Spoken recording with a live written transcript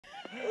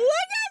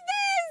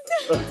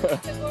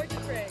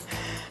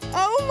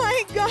Oh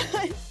my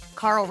God.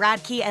 Carl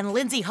Radke and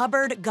Lindsay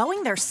Hubbard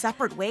going their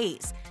separate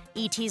ways.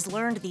 ET's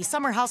learned the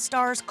Summer House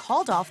stars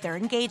called off their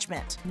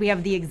engagement. We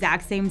have the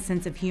exact same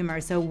sense of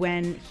humor, so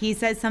when he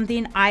says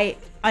something, I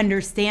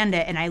understand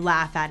it and I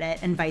laugh at it,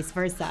 and vice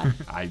versa.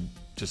 I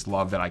just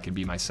love that I can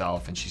be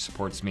myself and she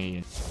supports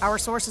me. Our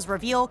sources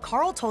reveal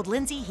Carl told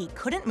Lindsay he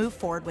couldn't move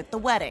forward with the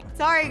wedding.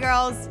 Sorry,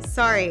 girls.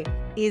 Sorry.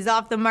 He's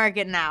off the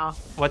market now.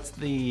 What's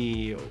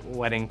the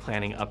wedding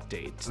planning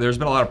update? So there's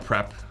been a lot of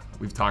prep.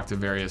 We've talked to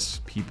various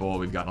people,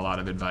 we've gotten a lot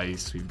of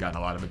advice, we've gotten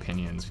a lot of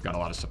opinions, we've got a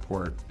lot of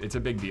support. It's a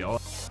big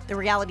deal. The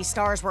reality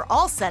stars were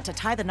all set to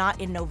tie the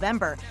knot in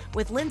November,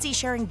 with Lindsay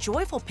sharing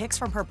joyful pics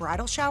from her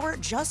bridal shower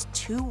just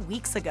 2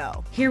 weeks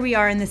ago. Here we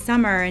are in the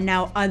summer, and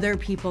now other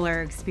people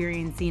are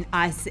experiencing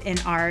us in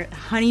our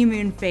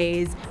honeymoon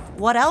phase.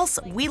 What else?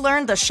 We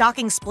learned the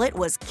shocking split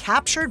was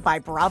captured by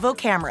Bravo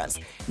cameras,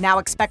 now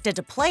expected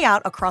to play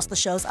out across the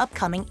show's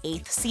upcoming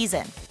 8th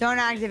season. Don't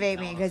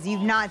activate me, because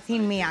you've not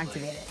seen me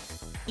activate it.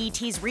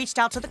 ET's reached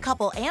out to the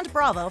couple and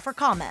Bravo for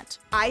comment.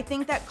 I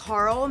think that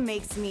Carl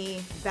makes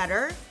me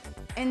better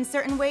in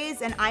certain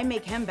ways, and I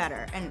make him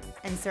better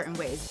in certain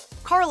ways.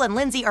 Carl and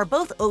Lindsay are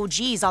both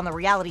OGs on the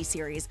reality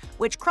series,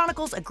 which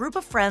chronicles a group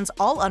of friends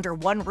all under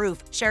one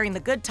roof, sharing the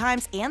good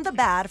times and the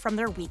bad from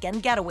their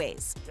weekend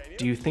getaways.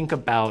 Do you think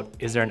about,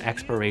 is there an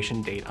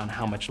expiration date on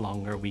how much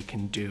longer we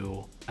can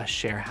do a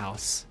share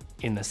house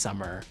in the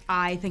summer?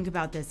 I think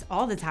about this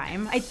all the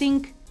time. I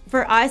think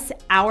for us,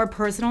 our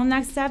personal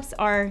next steps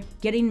are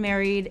getting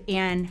married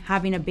and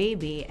having a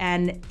baby.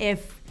 And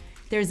if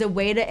there's a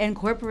way to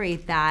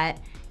incorporate that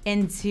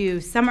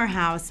into Summer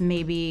House,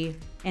 maybe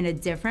in a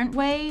different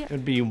way, It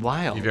would be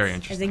wild. It'd be very I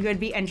interesting. think it would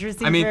be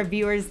interesting for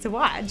viewers to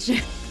watch.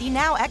 The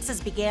now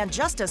exes began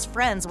just as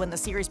friends when the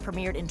series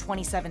premiered in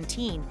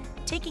 2017,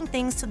 taking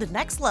things to the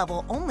next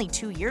level only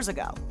 2 years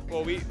ago.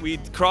 Well, we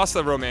crossed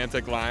the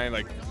romantic line,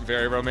 like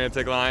very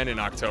romantic line in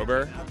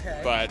October.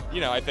 Okay. But, you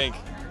know, I think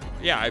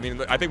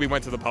we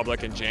went to the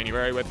public in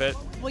January with it.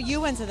 Well, you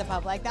went to the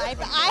public. I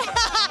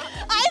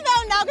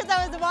found out because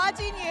I was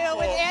watching you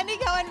with Andy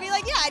go and be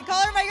like, yeah, I'd call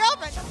her my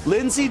girlfriend.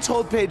 Lindsay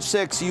told Page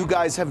Six you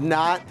guys have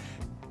not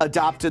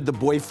adopted the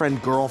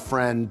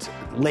boyfriend-girlfriend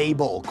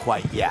label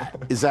quite yet.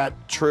 Is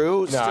that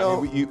true? No,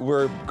 I mean,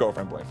 we're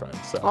girlfriend-boyfriend,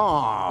 so.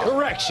 Aww.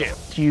 Correction.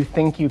 Do you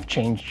think you've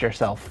changed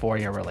yourself for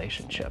your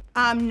relationship?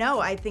 No,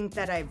 I think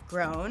that I've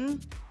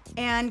grown,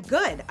 and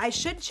good, I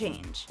should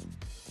change.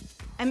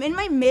 I'm in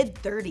my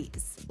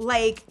mid-30s.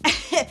 Like,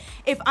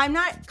 if I'm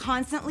not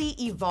constantly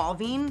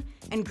evolving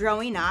and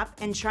growing up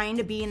and trying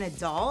to be an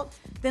adult,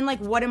 then like,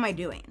 what am I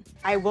doing?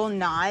 I will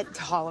not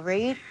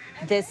tolerate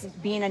this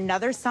being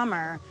another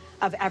summer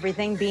of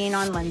everything being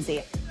on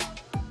Lindsay.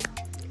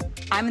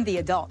 I'm the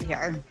adult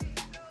here.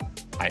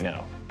 I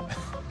know.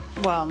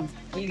 Well,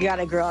 you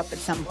gotta grow up at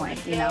some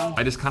point, you know?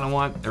 I just kind of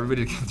want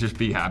everybody to just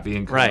be happy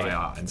and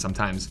kumbaya. And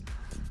sometimes,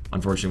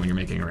 unfortunately, when you're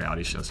making a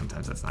reality show,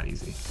 sometimes that's not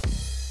easy.